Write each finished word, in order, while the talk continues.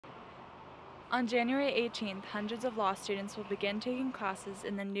On January 18th, hundreds of law students will begin taking classes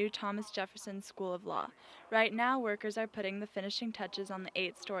in the new Thomas Jefferson School of Law. Right now, workers are putting the finishing touches on the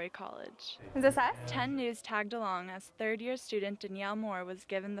 8-story college. Is this us? 10 News tagged along as third-year student Danielle Moore was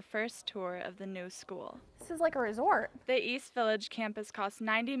given the first tour of the new school. This is like a resort. The East Village campus cost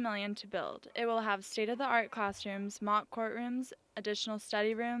 $90 million to build. It will have state-of-the-art classrooms, mock courtrooms, additional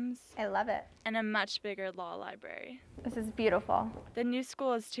study rooms, I love it. and a much bigger law library. This is beautiful. The new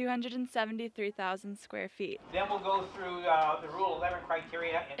school is 273,000 square feet. Then we'll go through the Rule 11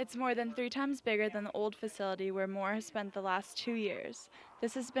 criteria. It's more than 3 times bigger than the old facility where Moore has spent the last 2 years.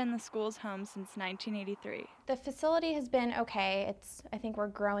 This has been the school's home since 1983. The facility has been okay. I think we're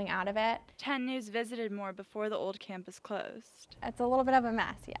growing out of it. 10 News visited Moore before the old campus closed. It's a little bit of a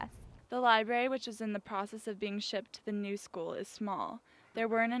mess, yes. The library, which is in the process of being shipped to the new school, is small. There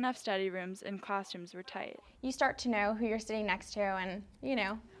weren't enough study rooms and classrooms were tight. You start to know who you're sitting next to and,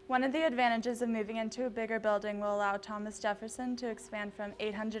 One of the advantages of moving into a bigger building will allow Thomas Jefferson to expand from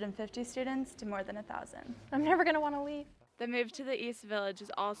 850 students to more than 1,000. I'm never going to want to leave. The move to the East Village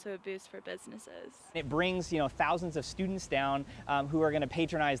is also a boost for businesses. It brings thousands of students down who are going to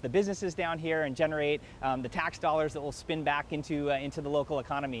patronize the businesses down here and generate the tax dollars that will spin back into the local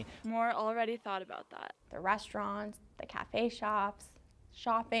economy. Moore already thought about that. The restaurants, the cafe shops,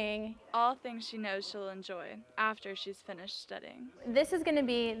 shopping. All things she knows she'll enjoy after she's finished studying. This is going to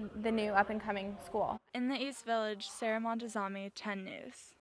be the new up-and-coming school. In the East Village, Sara, 10 News.